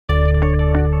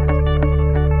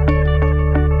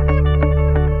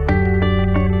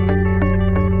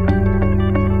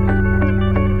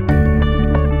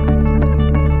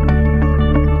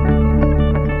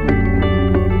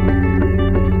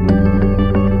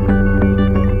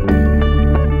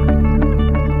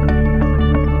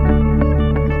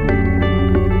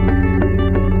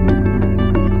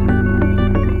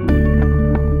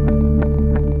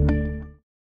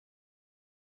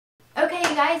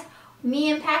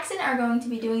Paxton are going to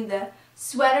be doing the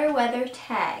sweater weather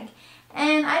tag.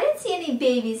 And I didn't see any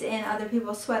babies in other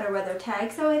people's sweater weather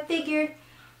tag, so I figured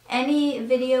any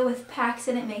video with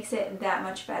Paxton, it makes it that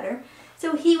much better.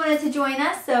 So he wanted to join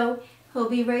us, so he'll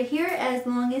be right here as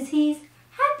long as he's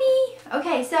happy.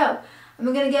 Okay, so I'm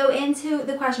going to go into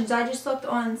the questions. I just looked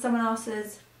on someone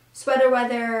else's sweater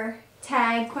weather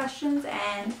tag questions,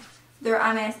 and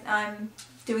I'm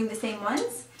doing the same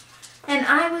ones. And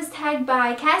I was tagged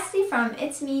by Cassidy from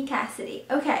It's Me Cassidy.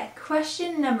 Okay,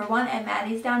 question number 1, and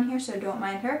Maddie's down here, so don't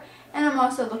mind her. And I'm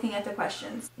also looking at the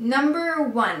questions. Number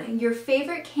 1, your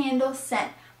favorite candle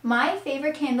scent. My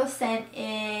favorite candle scent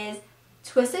is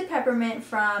Twisted Peppermint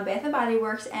from Bath & Body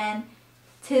Works and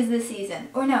 'Tis the Season.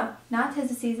 Or no, not 'Tis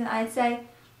the Season, I'd say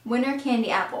Winter Candy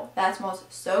Apple. That smells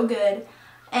so good.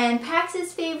 And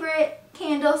Pax's favorite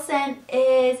candle scent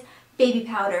is Baby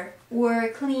Powder or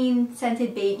Clean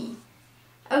Scented Baby.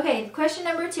 Okay, question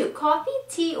number 2. Coffee,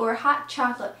 tea, or hot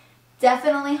chocolate?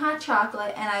 Definitely hot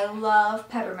chocolate, and I love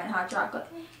peppermint hot chocolate.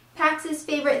 Pax's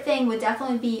favorite thing would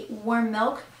definitely be warm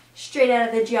milk straight out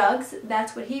of the jugs.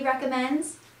 That's what he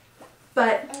recommends.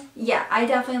 But yeah, I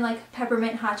definitely like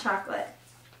peppermint hot chocolate.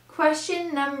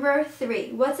 Question number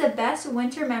 3. What's the best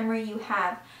winter memory you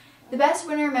have? The best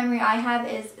winter memory I have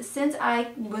is since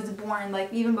I was born,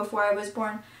 like even before I was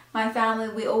born, my family,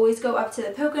 we always go up to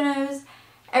the Poconos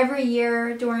every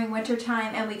year during winter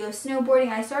time, and we go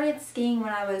snowboarding. I started skiing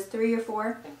when I was 3 or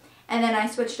 4, and then I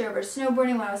switched over to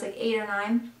snowboarding when I was like 8 or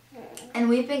 9. And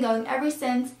we've been going ever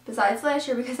since, besides last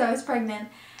year because I was pregnant,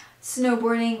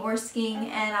 snowboarding or skiing,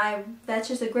 and that's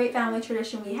just a great family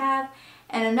tradition we have.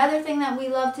 And another thing that we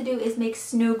love to do is make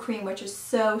snow cream, which is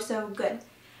so, so good.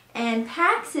 And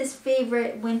Pax's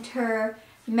favorite winter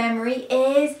memory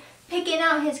is picking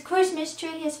out his Christmas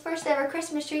tree, his first ever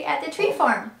Christmas tree at the tree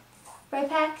farm. Right,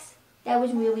 Pax? That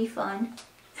was really fun.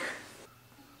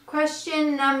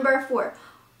 Question number 4.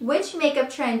 Which makeup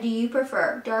trend do you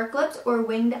prefer, dark lips or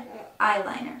winged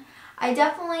eyeliner? I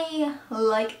definitely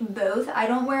like both. I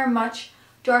don't wear much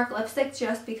dark lipstick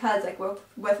just because like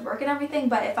with work and everything,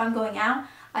 but if I'm going out,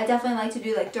 I definitely like to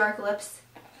do like dark lips,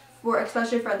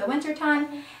 especially for the winter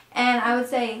time. And I would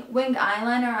say winged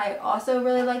eyeliner I also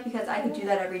really like because I could do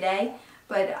that every day.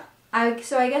 But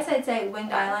so I guess I'd say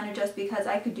winged eyeliner just because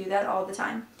I could do that all the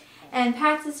time. And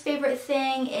Pax's favorite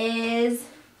thing is,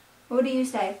 what do you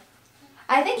say?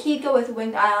 I think he'd go with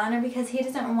winged eyeliner because he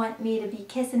doesn't want me to be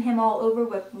kissing him all over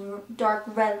with dark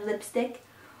red lipstick.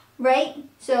 Right?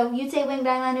 So you'd say winged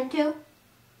eyeliner too?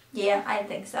 Yeah, I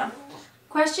think so.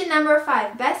 Question number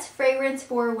 5. Best fragrance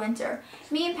for winter.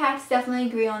 Me and Pax definitely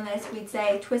agree on this. We'd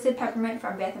say Twisted Peppermint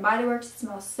from Bath & Body Works. It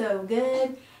smells so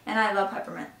good. And I love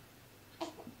peppermint.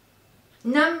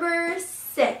 Number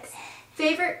 6.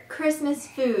 Favorite Christmas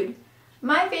food.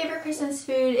 My favorite Christmas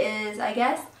food is, I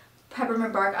guess,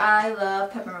 peppermint bark. I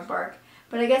love peppermint bark.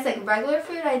 But I guess like regular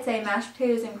food, I'd say mashed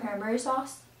potatoes and cranberry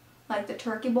sauce. Like the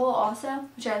turkey bowl also,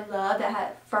 which I love, that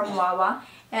had from Wawa.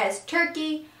 It has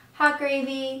turkey, hot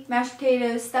gravy, mashed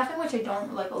potatoes, stuffing, which I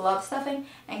don't like love stuffing,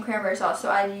 and cranberry sauce, so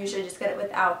I usually just get it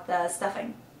without the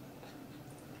stuffing.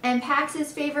 And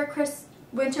Pax's favorite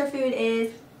winter food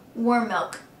is warm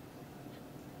milk.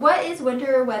 What is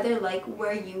winter weather like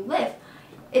where you live?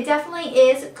 It definitely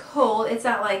is cold. It's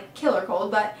not like killer cold,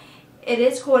 but it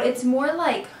is cold. It's more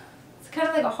like, it's kind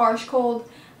of like a harsh cold.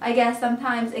 I guess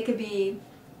sometimes it could be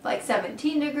like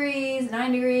 17 degrees,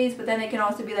 9 degrees, but then it can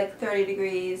also be like 30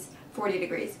 degrees, 40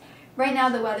 degrees. Right now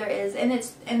the weather is in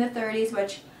the 30s,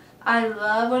 which I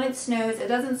love when it snows. It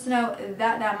doesn't snow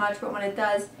that much, but when it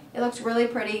does, it looks really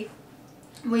pretty.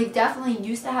 We've definitely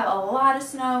used to have a lot of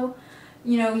snow,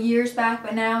 you know, years back,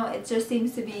 but now it just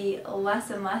seems to be less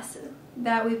and less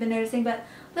that we've been noticing. But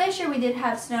last year we did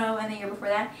have snow, and the year before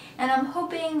that, and I'm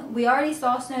hoping, we already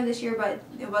saw snow this year, but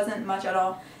it wasn't much at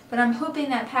all. But I'm hoping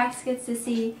that Pax gets to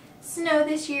see snow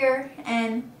this year,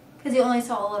 and because he only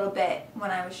saw a little bit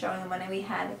when I was showing him when we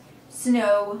had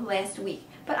snow last week.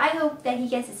 But I hope that he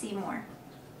gets to see more.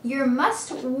 Your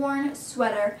must-worn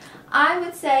sweater. I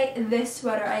would say this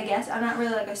sweater, I guess. I'm not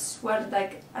really like a sweater,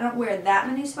 like I don't wear that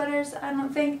many sweaters, I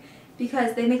don't think,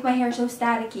 because they make my hair so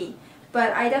staticky.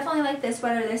 But I definitely like this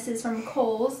sweater. This is from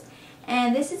Kohl's,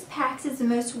 and this is Pax's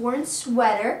most worn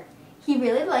sweater. He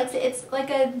really likes it. It's like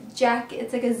a jacket,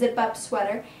 it's like a zip-up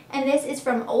sweater. And this is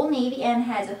from Old Navy and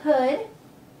has a hood,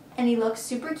 and he looks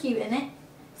super cute in it.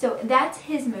 So that's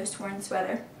his most worn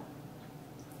sweater.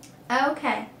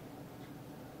 Okay.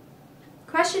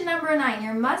 Question number 9.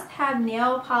 Your must-have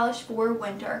nail polish for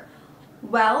winter.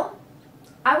 Well,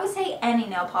 I would say any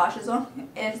nail polish. As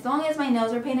long as my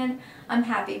nails are painted, I'm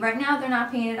happy. Right now they're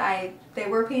not painted. They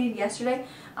were painted yesterday.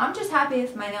 I'm just happy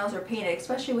if my nails are painted,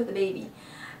 especially with a baby.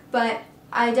 But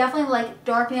I definitely like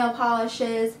dark nail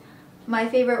polishes. My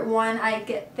favorite one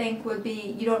think would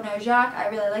be You Don't Know Jacques. I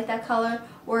really like that color.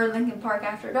 Or Lincoln Park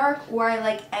After Dark. Or I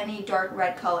like any dark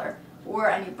red color. Or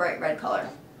any bright red color.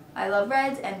 I love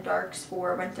reds and darks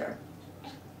for winter.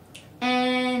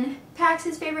 And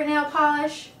Pax's favorite nail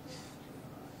polish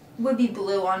would be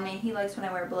blue on me. He likes when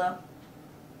I wear blue.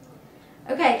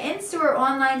 Okay, in-store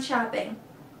online shopping.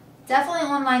 Definitely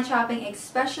online shopping,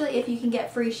 especially if you can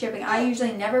get free shipping. I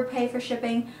usually never pay for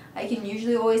shipping. I can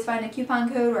usually always find a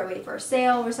coupon code or I wait for a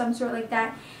sale or some sort like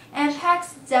that. And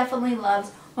Pax definitely loves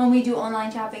when we do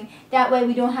online shopping. That way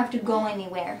we don't have to go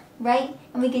anywhere, right?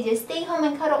 And we can just stay home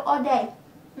and cuddle all day.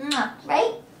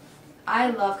 Right? I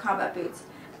love combat boots,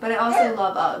 but I also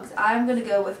love Uggs. I'm going to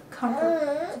go with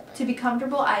comfort. To be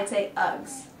comfortable, I'd say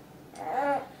Uggs.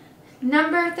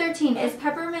 Number 13, is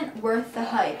peppermint worth the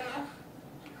hype?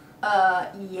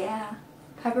 Yeah.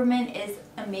 Peppermint is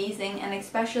amazing, and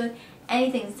especially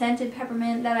anything scented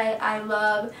peppermint that I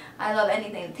love. I love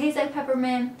anything that tastes like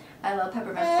peppermint. I love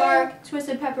peppermint bark,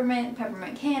 twisted peppermint,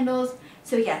 peppermint candles.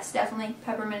 So yes, definitely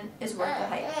peppermint is worth the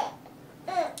hype.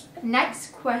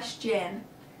 Next question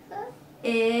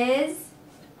is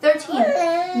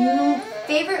 13.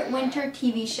 Favorite winter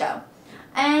TV show?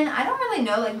 And I don't really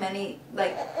know many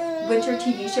winter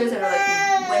TV shows that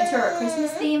are winter or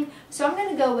Christmas themed, so I'm going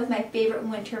to go with my favorite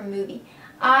winter movie.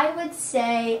 I would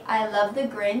say I love The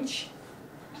Grinch.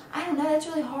 I don't know, that's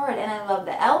really hard. And I love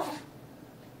The Elf.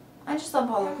 I just love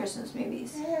all the Christmas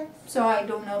movies, so I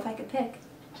don't know if I could pick.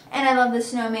 And I love The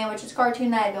Snowman, which is a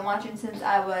cartoon that I've been watching since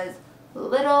I was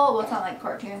little. Well, it's not like a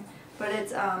cartoon, but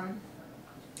it's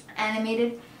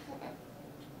animated.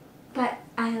 But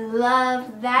I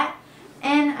love that.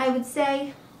 And I would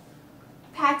say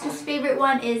Pax's favorite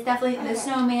one is definitely The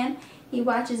Snowman. He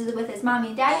watches it with his mommy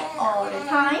and daddy all the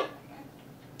time.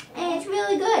 And it's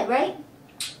really good, right?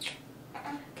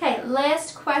 Okay,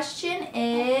 last question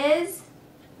is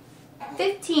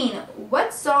 15.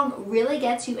 What song really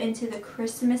gets you into the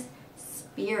Christmas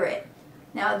spirit?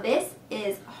 Now this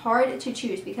is hard to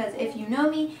choose because if you know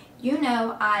me, you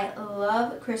know I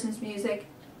love Christmas music.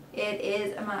 It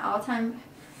is my all-time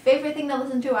favorite thing to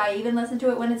listen to. I even listen to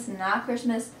it when it's not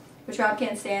Christmas, which Rob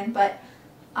can't stand, but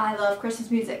I love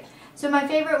Christmas music. So my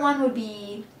favorite one would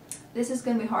be, this is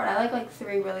going to be hard. I like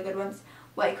 3 really good ones.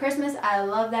 White Christmas, I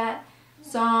love that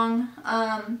song.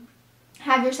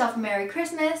 Have Yourself a Merry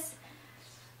Christmas.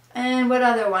 And what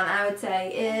other one I would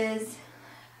say is,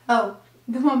 oh,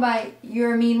 the one by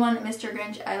You're a Mean One, Mr.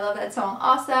 Grinch. I love that song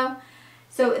also.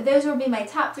 So those would be my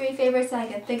top 3 favorites that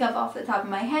I can think of off the top of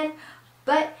my head.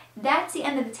 But that's the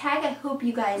end of the tag. I hope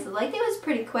you guys liked it. It was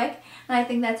pretty quick, and I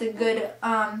think that's a good,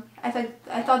 I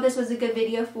thought this was a good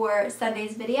video for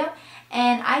Sunday's video.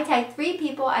 And I tagged 3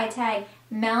 people. I tagged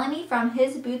Melanie from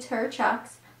His Boots, Her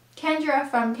Chucks, Kendra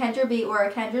from Kendra B or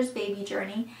Kendra's Baby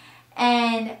Journey,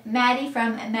 and Maddie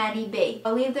from Maddie B.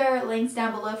 I'll leave their links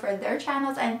down below for their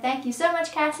channels. And thank you so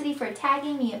much, Cassidy, for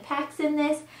tagging me and Pax in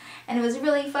this. And it was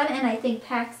really fun, and I think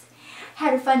Pax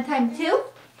had a fun time too.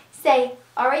 Say,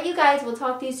 alright you guys, we'll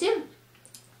talk to you soon.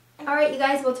 Alright you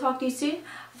guys, we'll talk to you soon.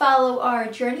 Follow our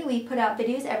journey. We put out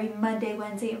videos every Monday,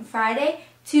 Wednesday, and Friday.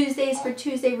 Tuesdays for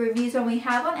Tuesday reviews when we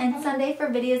have one, and Sunday for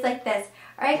videos like this.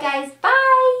 Alright guys,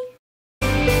 bye!